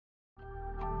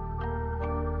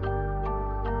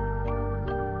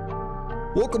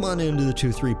Welcome on into the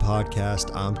 2-3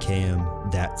 podcast. I'm Cam,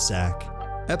 that's Zach.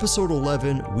 Episode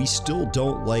 11, We Still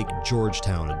Don't Like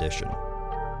Georgetown edition.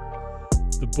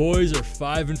 The boys are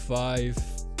 5-5.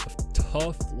 A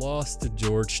tough loss to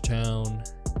Georgetown.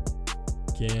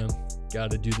 Cam,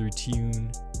 gotta do the routine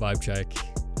vibe check.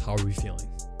 How are we feeling?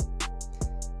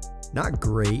 Not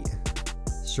great.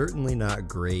 Certainly not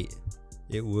great.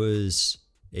 It was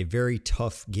a very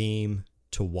tough game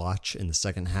to watch in the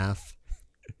second half.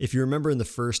 If you remember in the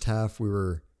first half, we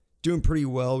were doing pretty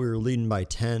well. We were leading by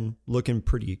 10, looking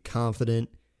pretty confident.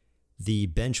 The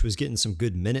bench was getting some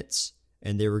good minutes,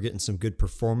 and they were getting some good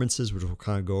performances, which we'll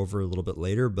kind of go over a little bit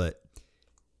later. But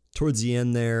towards the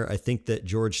end there, I think that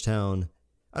Georgetown,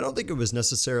 I don't think it was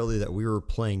necessarily that we were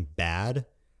playing bad.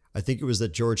 I think it was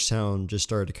that Georgetown just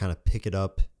started to kind of pick it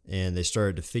up, and they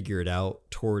started to figure it out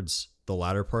towards the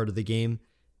latter part of the game.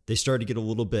 They started to get a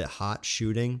little bit hot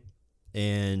shooting,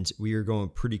 and we were going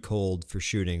pretty cold for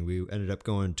shooting. We ended up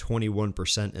going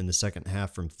 21% in the second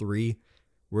half from three,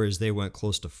 whereas they went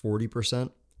close to 40%.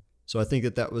 So I think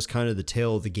that was kind of the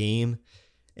tale of the game.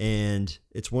 And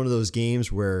it's one of those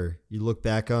games where you look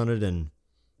back on it and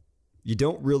you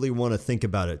don't really want to think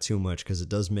about it too much because it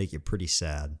does make you pretty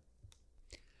sad.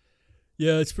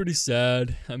 Yeah, it's pretty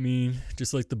sad. I mean,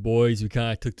 just like the boys, we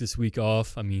kind of took this week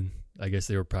off. I mean, I guess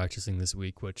they were practicing this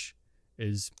week, which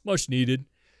is much needed.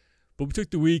 But we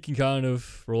took the week and kind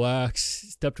of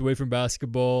relaxed, stepped away from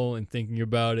basketball and thinking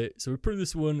about it. So we put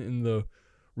this one in the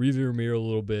rearview mirror a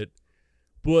little bit.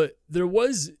 But there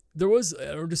was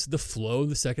just the flow of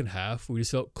the second half. We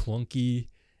just felt clunky.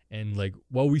 And like,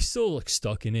 while we still like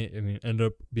stuck in it, I mean, it ended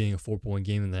up being a 4-point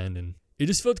game in the end. And it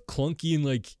just felt clunky and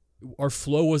like our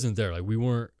flow wasn't there. Like we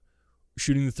weren't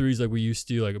shooting the threes like we used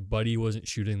to. Like Buddy wasn't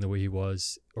shooting the way he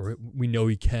was, or we know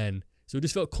he can. So it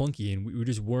just felt clunky and we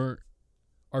just weren't.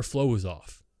 Our flow was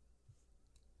off.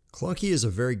 Clunky is a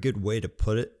very good way to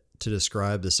put it to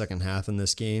describe the second half in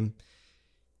this game.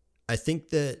 I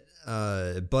think that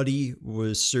Buddy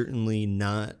was certainly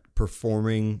not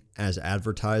performing as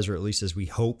advertised, or at least as we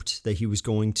hoped that he was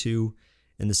going to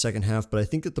in the second half. But I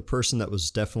think that the person that was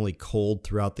definitely cold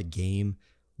throughout the game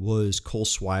was Cole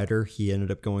Swider. He ended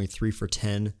up going 3 for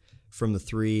 10 from the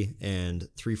three and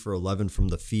 3 for 11 from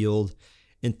the field.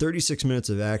 In 36 minutes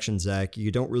of action, Zach,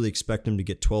 you don't really expect him to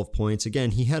get 12 points.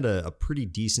 Again, he had a pretty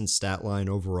decent stat line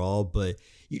overall, but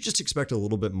you just expect a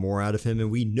little bit more out of him. And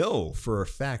we know for a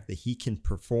fact that he can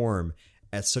perform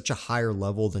at such a higher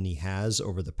level than he has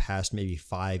over the past maybe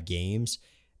 5 games.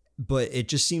 But it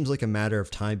just seems like a matter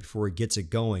of time before he gets it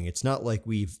going. It's not like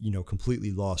we've, completely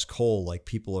lost Cole, like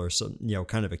people are,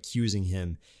 kind of accusing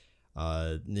him.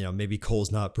 Maybe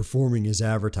Cole's not performing as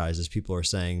advertised, as people are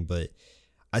saying, but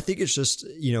I think it's just,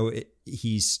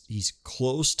 he's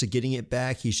close to getting it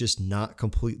back. He's just not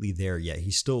completely there yet.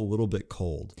 He's still a little bit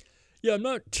cold. Yeah, I'm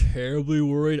not terribly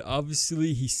worried.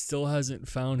 Obviously, he still hasn't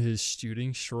found his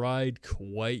shooting stride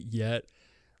quite yet.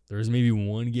 There's maybe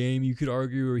one game you could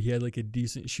argue where he had like a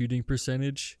decent shooting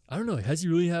percentage. I don't know. Has he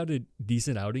really had a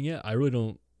decent outing yet? I really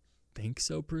don't think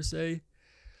so per se.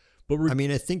 But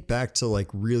I think back to like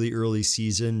really early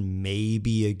season,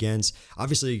 maybe against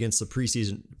the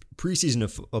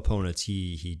preseason opponents,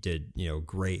 he did,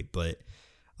 great, but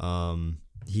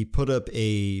he put up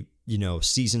a,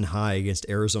 season high against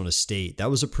Arizona State. That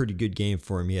was a pretty good game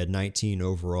for him. He had 19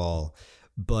 overall,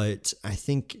 but I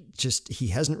think just he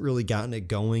hasn't really gotten it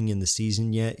going in the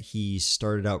season yet. He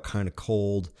started out kind of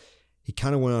cold. He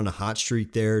kind of went on a hot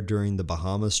streak there during the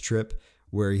Bahamas trip,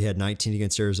 where he had 19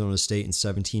 against Arizona State and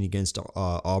 17 against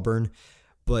Auburn.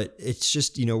 But it's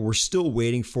just, we're still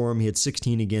waiting for him. He had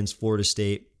 16 against Florida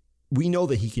State. We know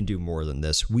that he can do more than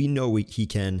this. We know he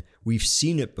can. We've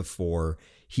seen it before.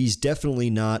 He's definitely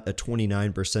not a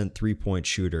 29% three-point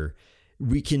shooter.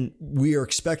 We are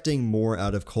expecting more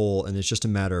out of Cole, and it's just a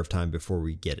matter of time before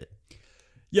we get it.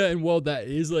 Yeah, and while that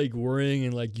is like worrying,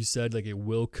 and like you said, like it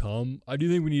will come, I do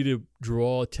think we need to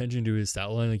draw attention to his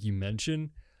stat line, like you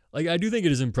mentioned. Like, I do think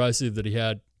it is impressive that he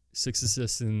had 6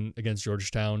 assists against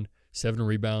Georgetown, 7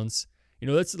 rebounds.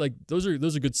 That's like those are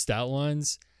good stat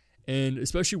lines, and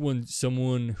especially when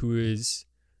someone who is,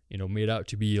 made out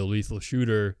to be a lethal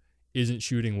shooter isn't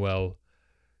shooting well,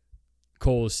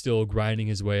 Cole is still grinding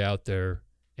his way out there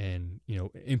and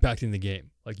impacting the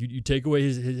game. Like you take away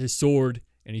his sword,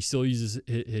 and he still uses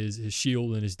his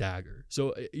shield and his dagger.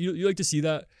 So you like to see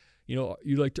that. You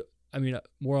like to. I mean,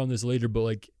 more on this later, but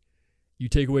like. You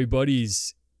take away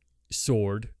Buddy's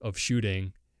sword of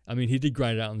shooting. I mean, he did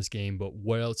grind it out in this game, but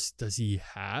what else does he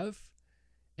have?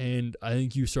 And I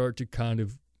think you start to kind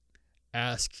of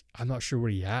ask, I'm not sure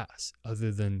what he has other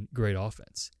than great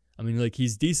offense. I mean, like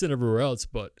he's decent everywhere else,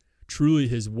 but truly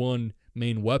his one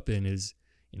main weapon is,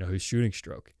 his shooting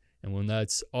stroke. And when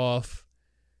that's off,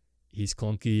 he's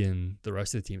clunky and the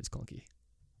rest of the team is clunky.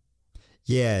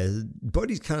 Yeah,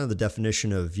 Buddy's kind of the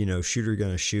definition of, shooter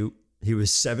gonna shoot. He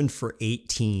was 7 for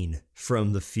 18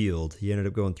 from the field. He ended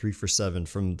up going 3 for 7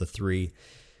 from the three.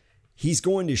 He's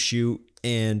going to shoot,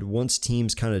 and once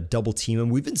teams kind of double team him,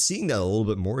 we've been seeing that a little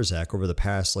bit more, Zach, over the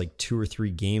past 2 or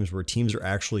 3 games where teams are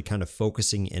actually kind of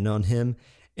focusing in on him,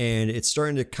 and it's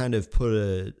starting to kind of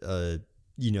put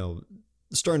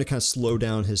starting to kind of slow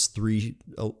down his three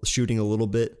shooting a little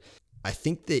bit. I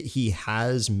think that he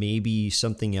has maybe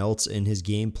something else in his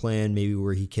game plan, maybe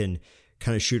where he can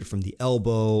kind of shoot it from the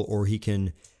elbow, or he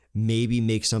can maybe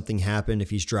make something happen if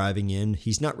he's driving in.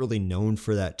 He's not really known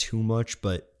for that too much,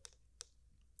 but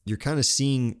you're kind of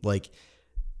seeing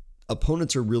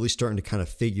opponents are really starting to kind of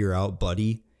figure out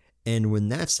Buddy. And when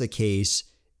that's the case,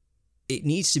 it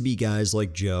needs to be guys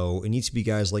like Joe. It needs to be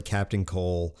guys like Captain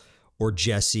Cole or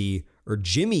Jesse or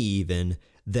Jimmy even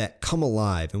that come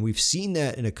alive. And we've seen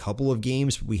that in a couple of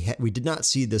games. We did not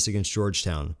see this against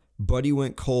Georgetown. Buddy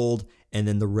went cold, and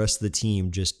then the rest of the team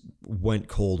just went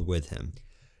cold with him.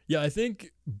 Yeah, I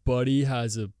think Buddy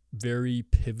has a very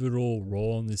pivotal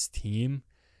role on this team.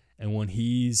 And when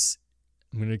he's,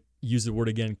 I'm going to use the word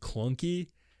again, clunky,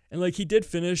 and he did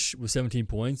finish with 17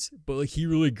 points, but he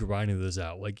really grinded those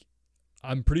out.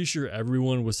 I'm pretty sure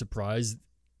everyone was surprised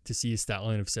to see a stat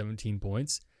line of 17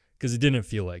 points because it didn't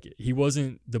feel like it. He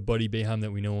wasn't the Buddy Boeheim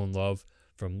that we know and love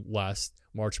from last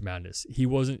March Madness. He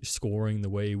wasn't scoring the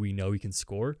way we know he can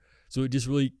score. So it just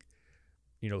really,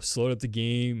 slowed up the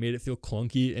game, made it feel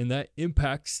clunky, and that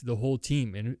impacts the whole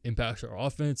team and it impacts our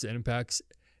offense and impacts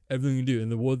everything we do.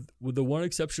 And with the one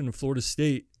exception of Florida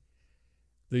State,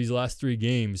 these last 3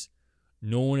 games,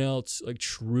 no one else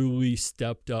truly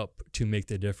stepped up to make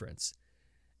the difference.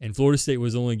 And Florida State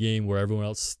was the only game where everyone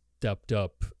else stepped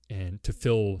up and to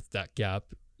fill that gap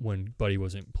when Buddy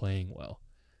wasn't playing well.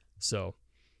 So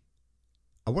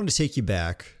I want to take you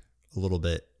back a little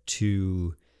bit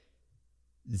to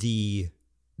the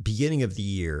beginning of the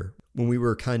year when we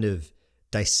were kind of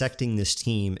dissecting this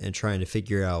team and trying to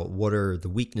figure out what are the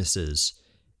weaknesses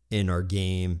in our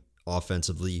game,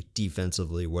 offensively,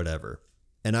 defensively, whatever.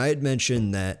 And I had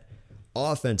mentioned that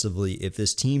offensively, if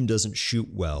this team doesn't shoot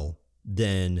well,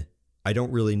 then I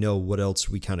don't really know what else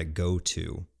we kind of go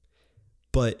to.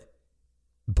 But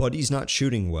Buddy's not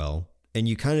shooting well, and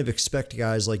you kind of expect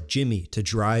guys like Jimmy to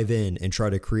drive in and try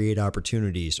to create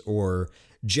opportunities, or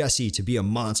Jesse to be a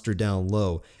monster down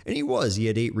low. And he was. He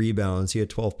had 8 rebounds. He had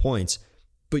 12 points.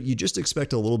 But you just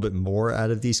expect a little bit more out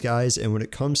of these guys. And when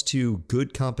it comes to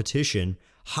good competition,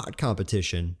 hot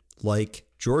competition, like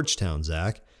Georgetown,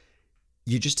 Zach,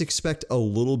 you just expect a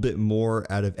little bit more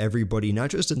out of everybody,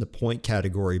 not just in the point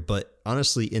category, but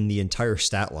honestly in the entire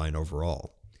stat line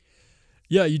overall.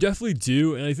 Yeah, you definitely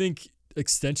do. And I think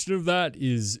extension of that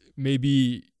is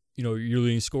maybe, your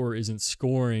leading scorer isn't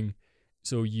scoring,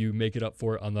 so you make it up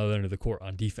for it on the other end of the court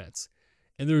on defense.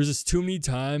 And there was just too many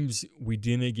times we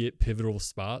didn't get pivotal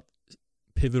stops.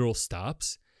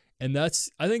 And I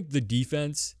think the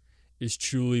defense is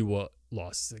truly what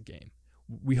lost the game.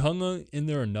 We hung in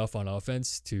there enough on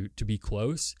offense to be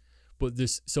close, but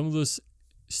some of those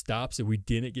stops that we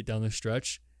didn't get down the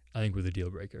stretch, I think were the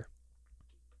deal breaker.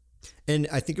 And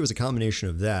I think it was a combination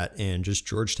of that and just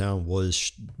Georgetown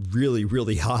was really,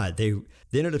 really hot. They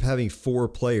ended up having 4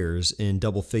 players in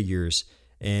double figures,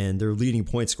 and their leading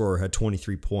point scorer had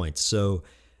 23 points. So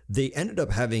they ended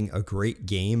up having a great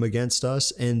game against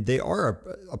us, and they are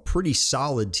a pretty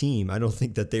solid team. I didn't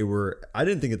think that they were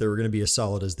going to be as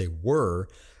solid as they were,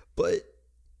 but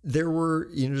there were,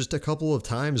 just a couple of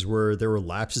times where there were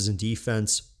lapses in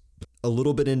defense. A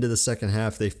little bit into the second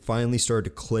half, they finally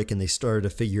started to click and they started to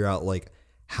figure out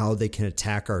how they can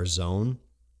attack our zone.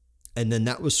 And then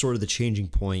that was sort of the changing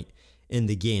point in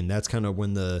the game. That's kind of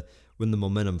when the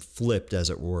momentum flipped,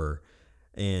 as it were.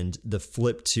 And the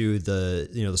flip to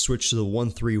the switch to the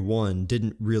 1-3-1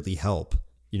 didn't really help.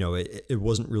 It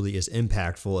wasn't really as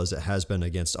impactful as it has been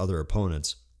against other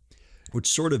opponents,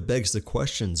 which sort of begs the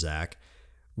question, Zach.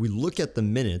 We look at the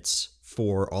minutes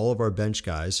for all of our bench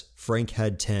guys. Frank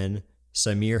had 10,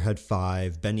 Samir had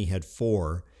 5, Benny had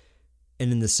 4.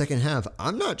 And in the second half,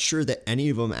 I'm not sure that any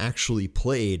of them actually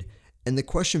played. And the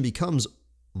question becomes,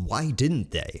 why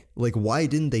didn't they? Why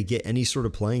didn't they get any sort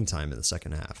of playing time in the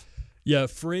second half? Yeah,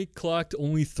 Frank clocked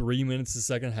only 3 minutes the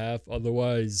second half.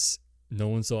 Otherwise, no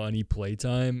one saw any play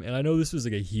time. And I know this was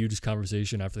a huge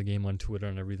conversation after the game on Twitter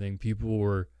and everything. People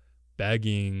were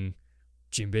begging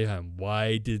Jim Boeheim,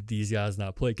 why did these guys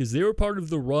not play? Because they were part of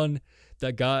the run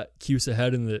that got Cuse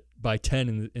ahead by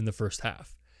 10 in the first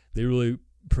half. They really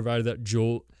provided that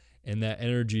jolt and that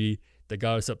energy that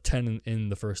got us up 10 in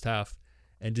the first half.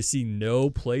 And to see no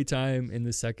playtime in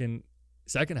the second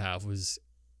half was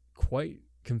quite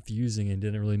confusing and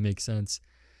didn't really make sense.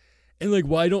 And like,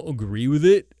 while I don't agree with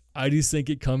it, I just think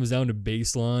it comes down to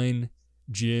baseline.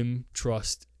 Jim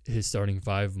trust his starting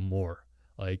five more.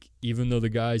 Like, even though the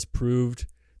guys proved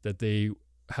that they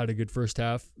had a good first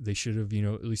half, they should have,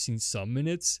 at least seen some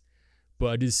minutes.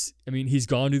 But he's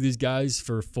gone to these guys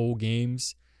for full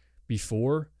games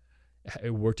before.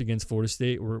 It worked against Florida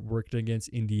State, or worked against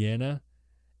Indiana,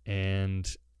 and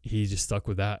he just stuck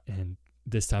with that. And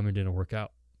this time it didn't work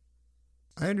out.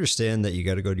 I understand that you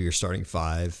got to go to your starting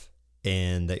five,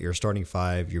 and that your starting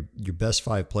five, your best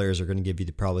five players are going to give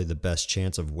you probably the best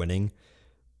chance of winning.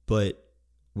 But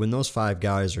when those five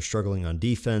guys are struggling on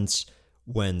defense,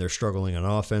 when they're struggling on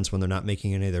offense, when they're not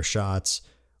making any of their shots,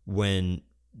 when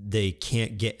they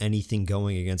can't get anything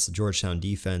going against the Georgetown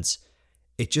defense,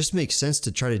 it just makes sense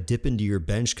to try to dip into your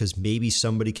bench because maybe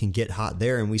somebody can get hot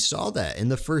there. And we saw that in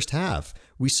the first half.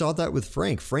 We saw that with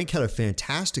Frank. Frank had a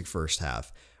fantastic first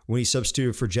half when he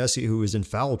substituted for Jesse, who was in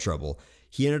foul trouble.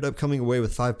 He ended up coming away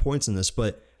with 5 points in this,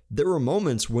 but there were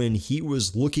moments when he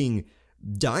was looking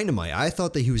dynamite. I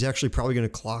thought that he was actually probably going to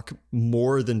clock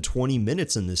more than 20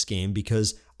 minutes in this game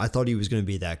because I thought he was going to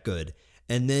be that good.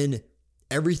 And then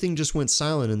everything just went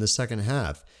silent in the second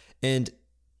half. And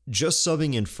just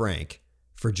subbing in Frank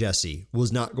for Jesse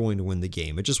was not going to win the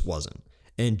game. It just wasn't.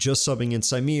 And just subbing in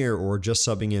Symir or just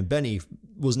subbing in Benny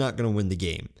was not going to win the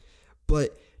game.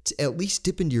 But to at least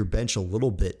dip into your bench a little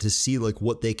bit to see like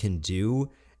what they can do.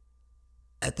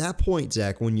 At that point,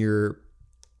 Zach, when you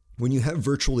have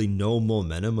virtually no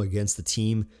momentum against the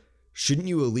team, shouldn't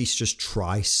you at least just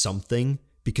try something?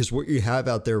 Because what you have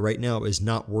out there right now is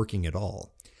not working at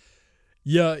all.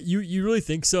 Yeah, you really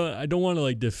think so? I don't want to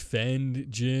like defend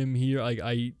Jim here.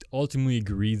 I ultimately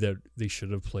agree that they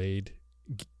should have played,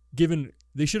 given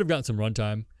they should have gotten some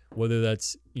runtime, whether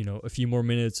that's, a few more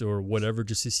minutes or whatever,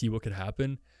 just to see what could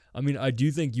happen. I mean, I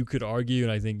do think you could argue,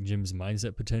 and I think Jim's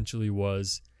mindset potentially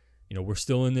was, we're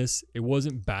still in this. It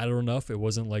wasn't bad enough. It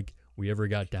wasn't like we ever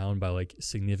got down by like a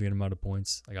significant amount of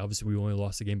points. Like, obviously we only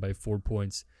lost the game by 4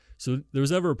 points. So there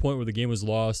was never a point where the game was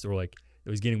lost or like it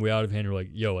was getting way out of hand, or like,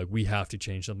 like we have to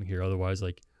change something here. Otherwise,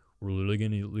 like, we're literally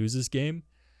going to lose this game.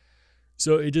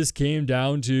 So it just came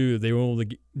down to they were able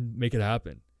to make it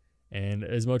happen. And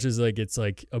as much as like it's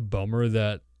like a bummer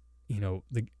that,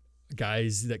 the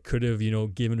guys that could have,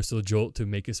 given us a jolt to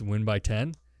make us win by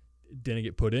 10 didn't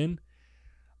get put in.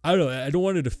 I don't know. I don't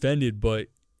want to defend it, but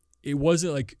it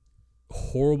wasn't like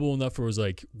horrible enough where it was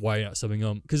like, why not subbing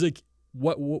them? Because like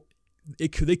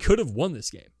they could have won this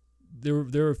game. There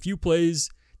were a few plays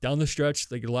down the stretch,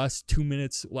 like the last 2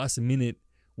 minutes, last minute,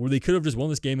 where they could have just won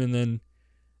this game, and then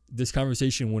this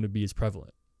conversation wouldn't be as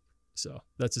prevalent. So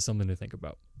that's just something to think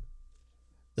about.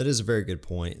 That is a very good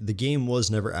point. The game was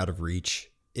never out of reach.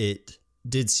 It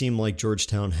did seem like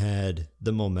Georgetown had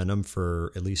the momentum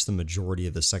for at least the majority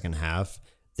of the second half.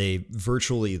 They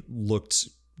virtually looked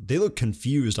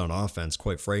confused on offense,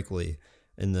 quite frankly,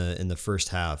 in the first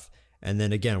half. And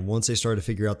then again, once they started to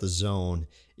figure out the zone,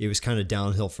 it was kind of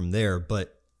downhill from there.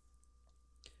 But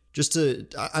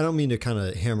I don't mean to kind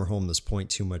of hammer home this point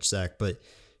too much, Zach, but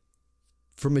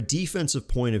from a defensive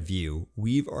point of view,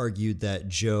 we've argued that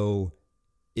Joe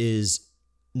is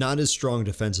not as strong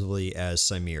defensively as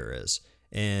Symir is.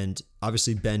 And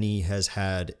obviously Benny has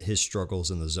had his struggles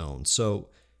in the zone. So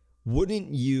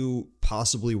wouldn't you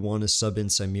possibly want to sub in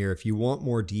Symir if you want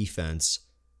more defense?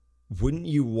 Wouldn't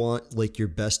you want like your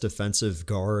best defensive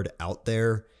guard out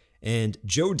there? And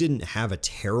Joe didn't have a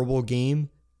terrible game.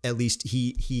 At least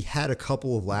he had a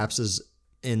couple of lapses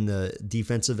in the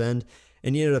defensive end,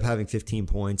 and he ended up having 15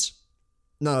 points.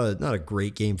 Not a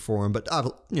great game for him, but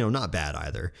not bad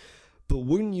either. But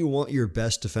wouldn't you want your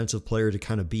best defensive player to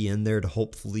kind of be in there to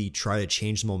hopefully try to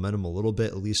change the momentum a little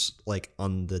bit, at least like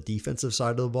on the defensive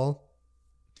side of the ball?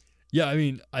 Yeah, I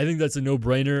mean, I think that's a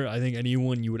no-brainer. I think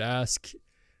anyone you would ask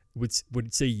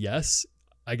would say yes.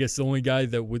 I guess the only guy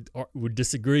that would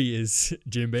disagree is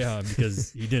Jim Boeheim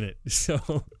because he didn't.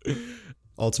 So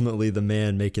ultimately, the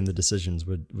man making the decisions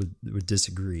would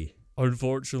disagree.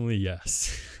 Unfortunately,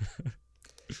 yes.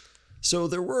 So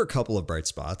there were a couple of bright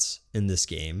spots in this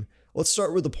game. Let's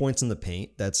start with the points in the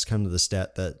paint. That's kind of the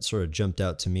stat that sort of jumped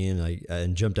out to me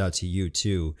and jumped out to you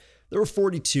too. There were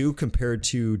 42 compared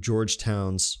to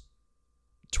Georgetown's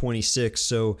 26.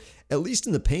 So at least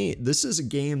in the paint, this is a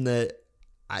game that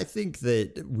I think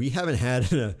that we haven't had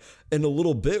in a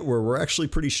little bit, where we're actually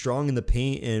pretty strong in the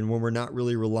paint, and when we're not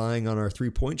really relying on our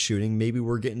 3-point shooting, maybe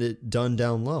we're getting it done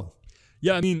down low.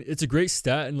 Yeah, I mean, it's a great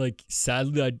stat, and like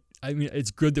sadly, I mean,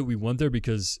 it's good that we went there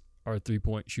because our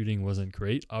 3-point shooting wasn't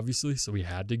great, obviously, so we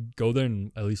had to go there,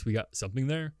 and at least we got something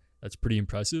there. That's pretty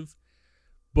impressive.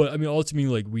 But I mean,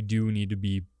 ultimately, like, we do need to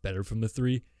be better from the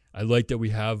 3. I like that we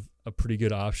have a pretty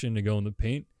good option to go in the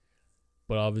paint,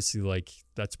 but obviously, like,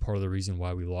 that's part of the reason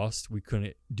why we lost. We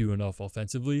couldn't do enough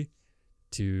offensively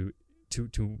to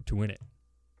win it.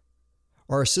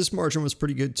 Our assist margin was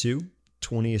pretty good too.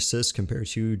 20 assists compared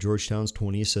to Georgetown's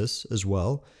 20 assists as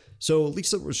well. So at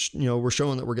least we're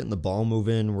showing that we're getting the ball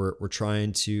moving. We're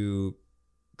trying to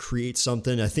create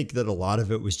something. I think that a lot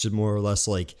of it was just more or less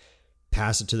like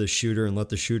pass it to the shooter and let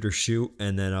the shooter shoot.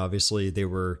 And then obviously they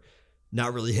were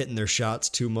not really hitting their shots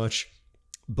too much.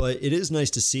 But it is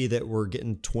nice to see that we're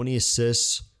getting 20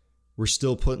 assists. We're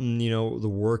still putting, the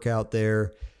work out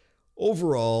there.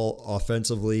 Overall,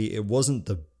 offensively, it wasn't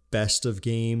the best of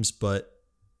games, but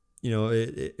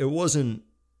it wasn't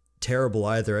terrible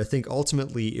either. I think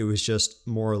ultimately it was just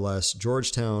more or less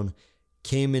Georgetown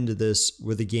came into this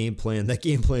with a game plan. That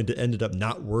game plan ended up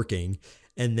not working,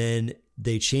 and then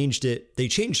they changed it. They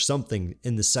changed something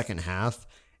in the second half,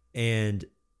 and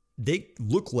they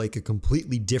look like a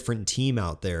completely different team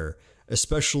out there,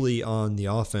 especially on the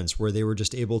offense, where they were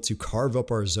just able to carve up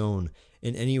our zone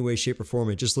in any way, shape, or form.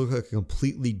 It just looked like a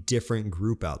completely different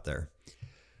group out there.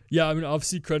 Yeah, I mean,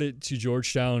 obviously credit to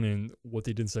Georgetown and what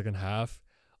they did in the second half.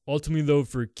 Ultimately, though,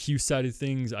 for Q side of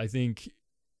things, I think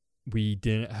we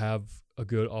didn't have a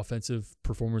good offensive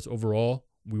performance overall.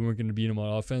 We weren't going to beat them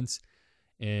on offense.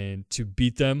 And to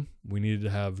beat them, we needed to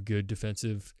have good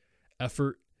defensive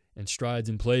effort and strides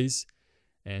and plays.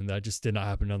 And that just did not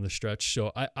happen down the stretch.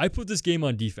 So I put this game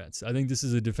on defense. I think this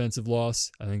is a defensive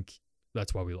loss. I think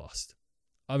that's why we lost.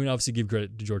 I mean, obviously give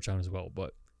credit to Georgetown as well,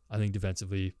 but I think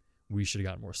defensively, we should have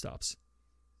gotten more stops.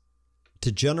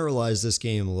 To generalize this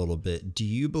game a little bit, do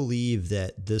you believe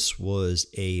that this was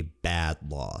a bad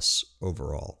loss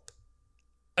overall?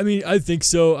 I mean, I think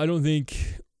so. I don't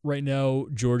think right now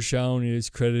Georgetown is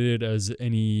credited as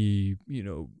any,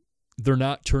 they're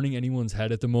not turning anyone's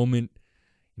head at the moment.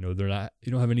 You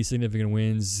don't have any significant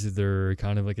wins. They're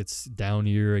kind of like it's down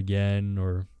year again,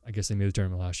 or I guess they made the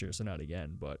tournament last year, so not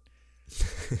again, but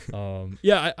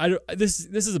this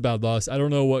is a bad loss. I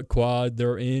don't know what quad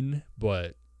they're in,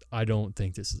 but I don't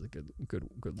think this is a good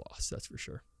loss. That's for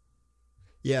sure.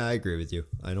 Yeah, I agree with you.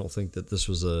 I don't think that this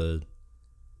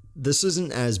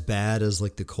isn't as bad as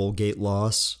like the Colgate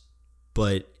loss,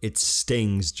 but it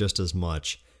stings just as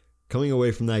much. Coming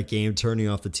away from that game, turning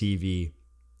off the TV,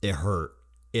 it hurt.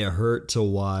 It hurt to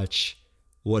watch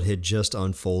what had just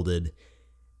unfolded.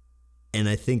 And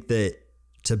I think that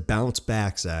to bounce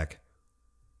back, Zach,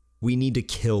 we need to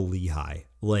kill Lehigh.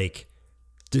 Like,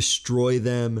 destroy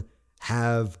them,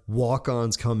 have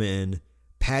walk-ons come in,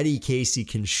 Patty Casey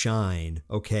can shine,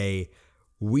 okay?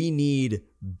 We need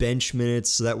bench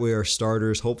minutes so that way our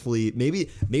starters, hopefully, maybe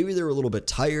they're a little bit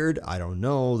tired. I don't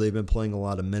know. They've been playing a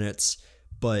lot of minutes,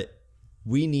 but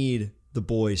we need the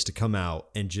boys to come out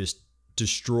and just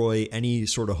destroy any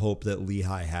sort of hope that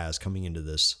Lehigh has coming into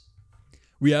this.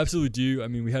 We absolutely do. I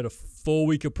mean, we had a full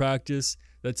week of practice.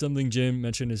 That's something Jim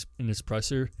mentioned in his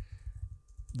presser.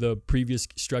 The previous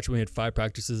stretch, we had 5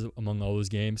 practices among all those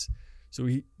games. So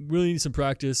we really need some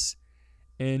practice.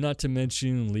 And not to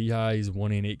mention, Lehigh is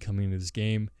 1-8 coming into this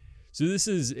game. So this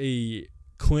is a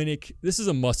clinic. This is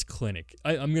a must clinic.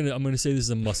 I'm gonna say this is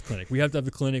a must clinic. We have to have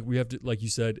a clinic. We have to, like you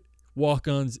said,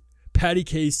 walk-ons. Patty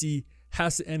Casey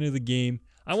has to enter the game.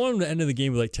 I want him to enter the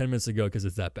game with like 10 minutes ago because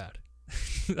it's that bad.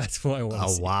 That's what I want to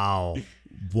see. Wow.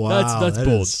 That's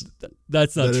bold.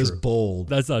 That's not true. That is bold.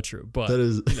 That's not true. But that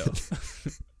is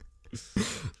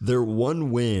their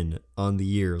one win on the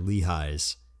year,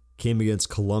 Lehigh's, came against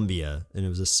Columbia, and it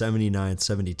was a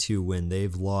 79-72 win.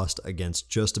 They've lost against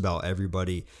just about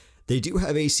everybody. They do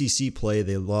have ACC play.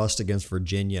 They lost against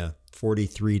Virginia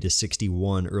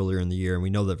 43-61 earlier in the year, and we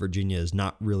know that Virginia is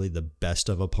not really the best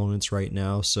of opponents right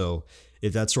now. So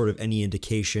if that's sort of any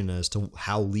indication as to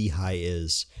how Lehigh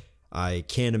is, I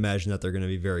can't imagine that they're going to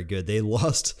be very good. They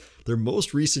lost their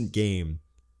most recent game.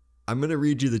 I'm going to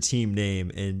read you the team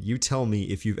name, and you tell me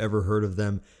if you've ever heard of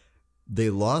them. They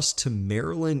lost to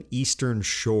Maryland Eastern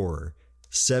Shore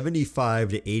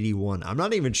 75-81. I'm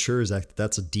not even sure, Zach, that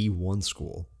that's a D1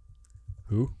 school.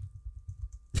 Who?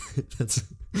 That's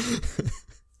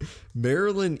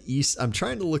Maryland East. I'm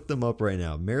trying to look them up right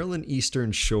now. Maryland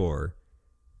Eastern Shore.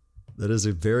 That is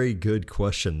a very good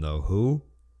question, though. Who?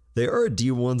 They are a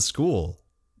D1 school.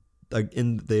 They are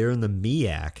in the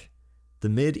MEAC, the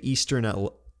Mid-Eastern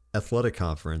Athletic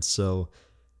Conference. So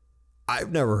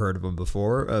I've never heard of them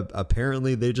before.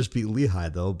 Apparently, they just beat Lehigh,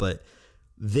 though. But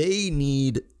they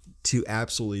need to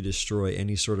absolutely destroy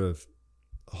any sort of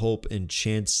hope and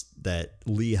chance that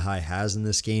Lehigh has in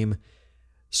this game.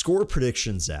 Score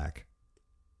prediction, Zach.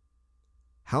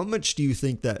 How much do you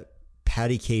think that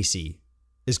Patty Casey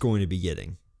is going to be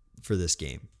getting for this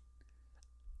game?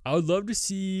 I would love to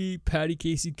see Patty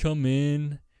Casey come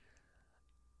in.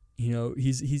 You know,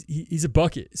 he's a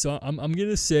bucket. So I'm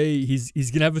gonna say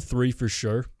he's gonna have a 3 for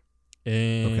sure.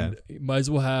 And might as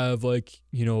well have like,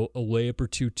 you know, a layup or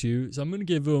two. So I'm gonna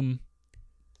give him,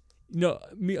 you know,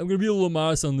 I'm gonna be a little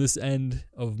modest on this end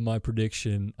of my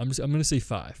prediction. I'm gonna say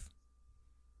 5.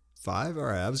 5? All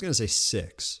right. I was gonna say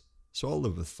 6. So I'll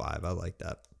live with 5. I like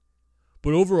that.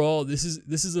 But overall, this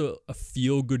is a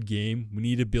feel-good game. We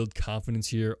need to build confidence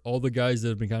here. All the guys that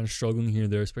have been kind of struggling here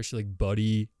and there, especially like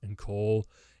Buddy and Cole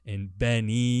and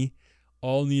Benny,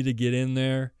 all need to get in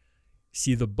there,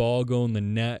 see the ball go in the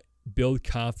net, build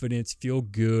confidence, feel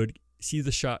good, see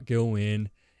the shot go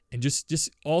in, and just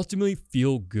ultimately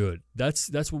feel good. That's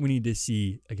what we need to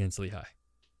see against Lehigh.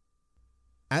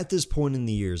 At this point in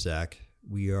the year, Zach,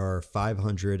 we are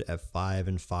 500 at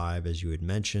 5-5, as you had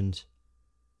mentioned.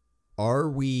 Are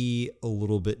we a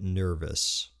little bit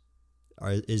nervous?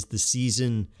 Is the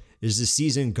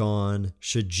season gone?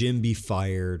 Should Jim be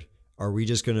fired? Are we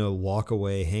just gonna walk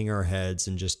away, hang our heads,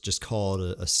 and just call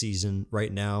it a season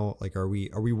right now? Like, are we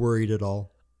worried at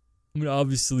all? I mean,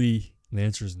 obviously the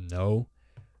answer is no,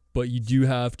 but you do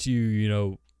have to, you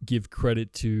know, give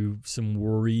credit to some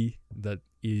worry that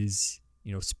is,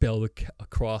 you know, spelled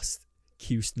across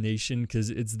Cuse Nation,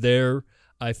 because it's there.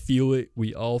 I feel it.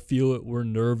 We all feel it. We're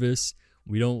nervous.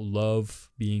 We don't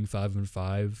love being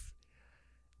 5-5.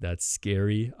 That's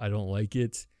scary. I don't like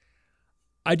it.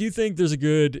 I do think there's a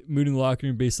good mood in the locker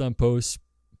room based on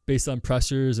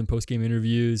pressers and post-game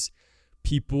interviews.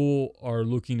 People are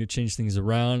looking to change things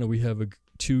around. We have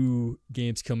 2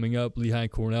 games coming up, Lehigh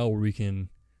and Cornell, where we can,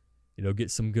 you know,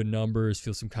 get some good numbers,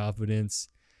 feel some confidence.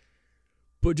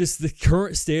 But just the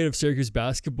current state of Syracuse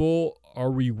basketball,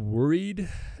 are we worried?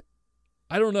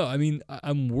 I don't know. I mean,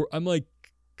 I'm like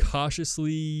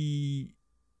cautiously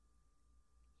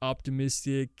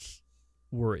optimistic,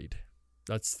 worried.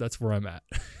 That's where I'm at.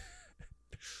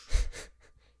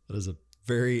 That is a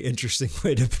very interesting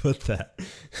way to put that.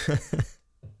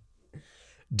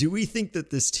 Do we think that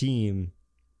this team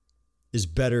is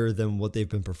better than what they've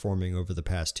been performing over the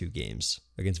past 2 games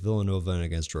against Villanova and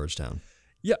against Georgetown?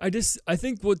 Yeah, I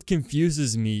think what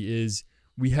confuses me is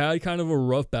we had kind of a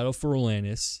rough battle for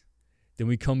Atlantis. Then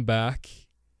we come back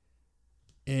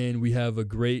and we have a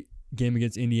great game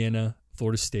against Indiana,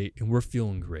 Florida State, and we're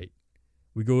feeling great.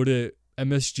 We go to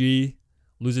MSG,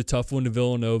 lose a tough one to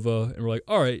Villanova, and we're like,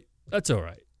 all right, that's all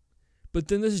right. But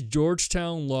then this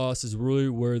Georgetown loss is really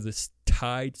where this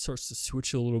tide starts to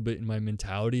switch a little bit in my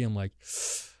mentality. I'm like,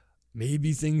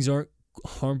 maybe things aren't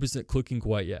 100% clicking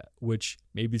quite yet, which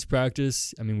maybe it's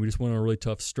practice. I mean, we just went on a really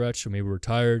tough stretch, so maybe we're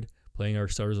tired, playing our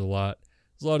starters a lot.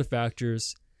 There's a lot of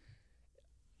factors.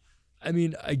 I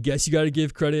mean, I guess you got to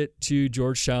give credit to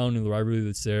Georgetown and the rivalry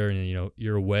that's there. And, you know,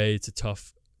 you're away. It's a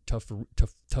tough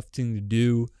thing to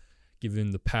do,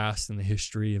 given the past and the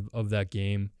history of that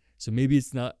game. So maybe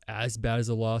it's not as bad as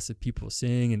a loss that people are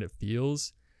saying, and it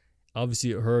feels.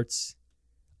 Obviously, it hurts.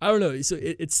 I don't know. So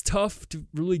it's tough to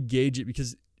really gauge it,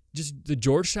 because just the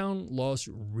Georgetown loss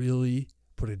really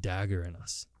put a dagger in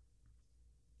us.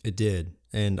 It did.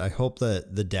 And I hope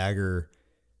that the dagger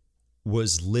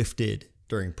was lifted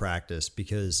during practice,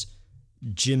 because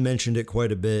Jim mentioned it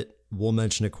quite a bit. We'll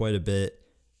mention it quite a bit,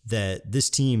 that this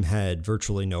team had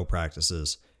virtually no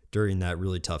practices during that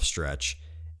really tough stretch.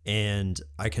 And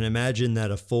I can imagine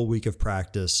that a full week of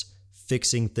practice,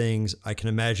 fixing things, I can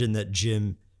imagine that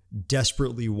Jim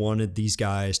desperately wanted these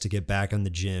guys to get back on the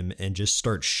gym and just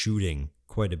start shooting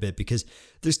quite a bit, because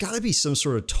there's got to be some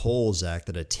sort of toll, Zach,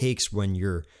 that it takes when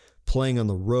you're playing on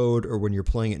the road or when you're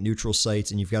playing at neutral sites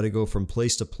and you've got to go from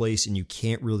place to place and you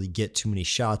can't really get too many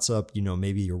shots up. You know,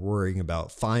 maybe you're worrying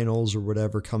about finals or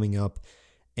whatever coming up,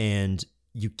 and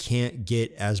you can't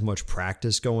get as much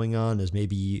practice going on as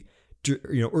maybe, you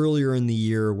know, earlier in the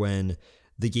year when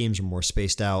the games are more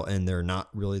spaced out and they're not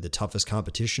really the toughest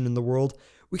competition in the world.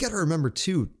 We got to remember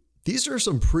too, these are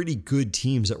some pretty good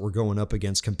teams that we're going up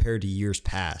against compared to years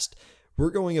past.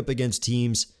 We're going up against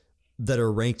teams that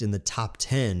are ranked in the top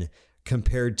 10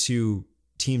 compared to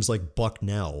teams like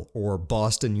Bucknell or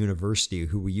Boston University,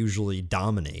 who we usually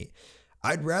dominate.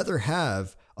 I'd rather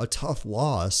have a tough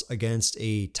loss against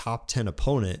a top 10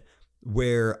 opponent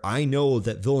where I know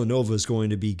that Villanova is going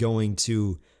to be going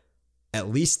to at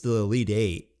least the Elite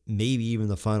Eight, maybe even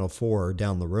the Final Four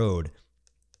down the road.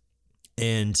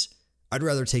 And I'd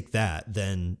rather take that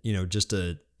than, you know, just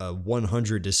a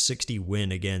 100-60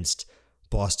 win against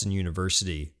Boston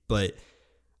University. But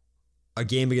a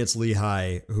game against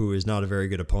Lehigh, who is not a very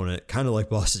good opponent, kind of like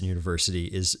Boston University,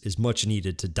 is much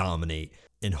needed to dominate.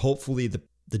 And hopefully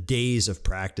the days of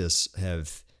practice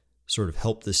have sort of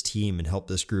helped this team and helped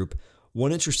this group.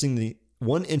 One interesting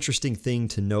thing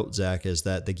to note, Zach, is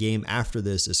that the game after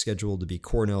this is scheduled to be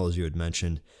Cornell, as you had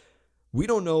mentioned. We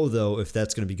don't know, though, if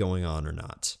that's going to be going on or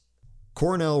not.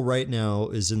 Cornell right now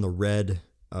is in the red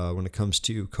when it comes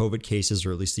to COVID cases,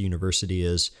 or at least the university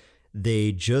is.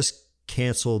 They just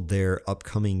canceled their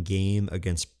upcoming game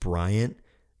against Bryant.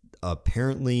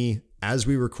 Apparently, as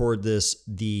we record this,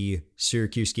 the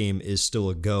Syracuse game is still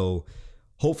a go.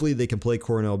 Hopefully they can play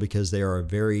Cornell because they are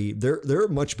they're a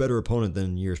much better opponent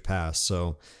than years past.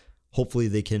 So hopefully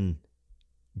they can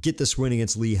get this win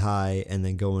against Lehigh and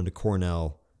then go into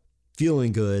Cornell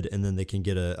feeling good, and then they can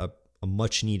get a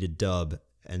much needed dub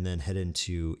and then head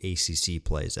into ACC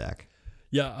play, Zach.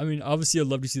 Yeah, I mean, obviously I'd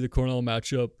love to see the Cornell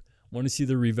matchup. Want to see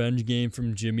the revenge game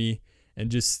from Jimmy,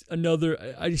 and just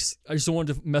another. I just don't want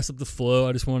to mess up the flow.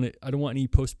 I don't want any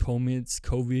postponements,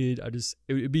 COVID.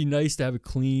 It'd be nice to have a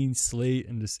clean slate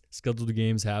and just schedule the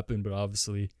games happen. But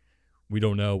obviously, we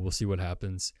don't know. We'll see what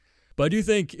happens. But I do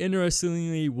think,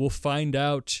 interestingly, we'll find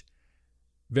out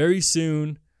very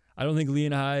soon. I don't think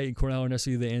Lehigh and Cornell are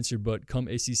necessarily the answer, but come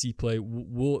ACC play,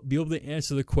 we'll be able to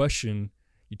answer the question.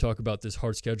 You talk about this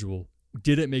hard schedule.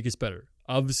 Did it make us better?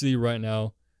 Obviously, right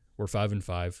now, we're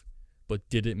 5-5, but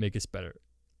did it make us better?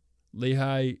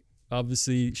 Lehigh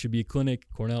obviously should be a clinic.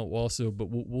 Cornell also, but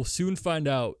we'll soon find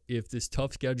out if this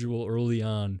tough schedule early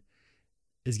on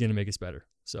is going to make us better.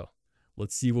 So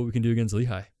let's see what we can do against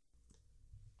Lehigh.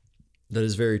 That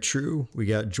is very true. We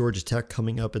got Georgia Tech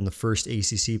coming up in the first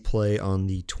ACC play on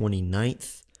the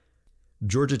 29th.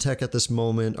 Georgia Tech at this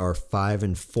moment are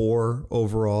 5-4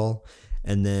 overall.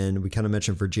 And then we kind of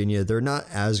mentioned Virginia. They're not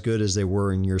as good as they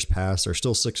were in years past. They're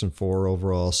still 6-4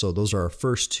 overall. So those are our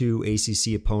first two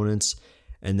ACC opponents.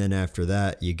 And then after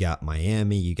that, you got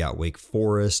Miami, you got Wake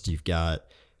Forest, you've got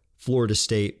Florida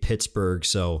State, Pittsburgh.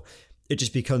 So it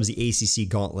just becomes the ACC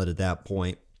gauntlet at that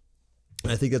point.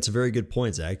 And I think that's a very good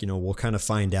point, Zach. We'll kind of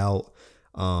find out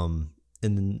in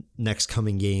the next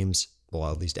coming games,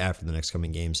 well, at least after the next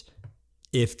coming games,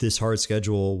 if this hard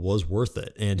schedule was worth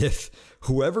it. And if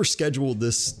whoever scheduled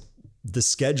the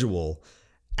schedule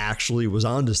actually was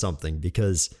onto something,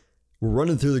 because we're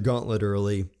running through the gauntlet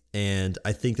early. And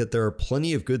I think that there are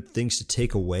plenty of good things to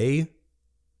take away,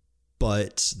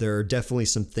 but there are definitely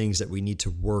some things that we need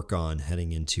to work on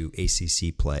heading into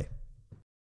ACC play.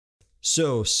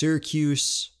 So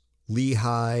Syracuse,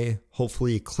 Lehigh,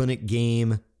 hopefully a clinic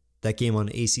game, that game on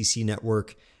ACC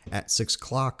Network at 6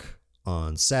 o'clock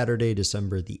on Saturday,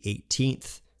 December the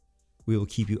 18th. We will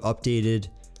keep you updated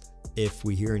if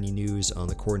we hear any news on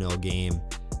the Cornell game.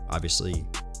 Obviously,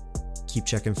 keep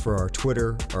checking for our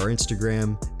Twitter, our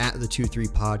Instagram, at the 2-3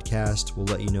 podcast. We'll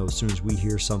let you know as soon as we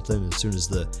hear something, as soon as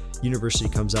the university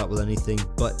comes out with anything.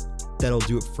 But that'll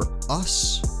do it for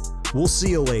us. We'll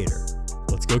see you later.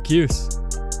 Let's go, Cuse.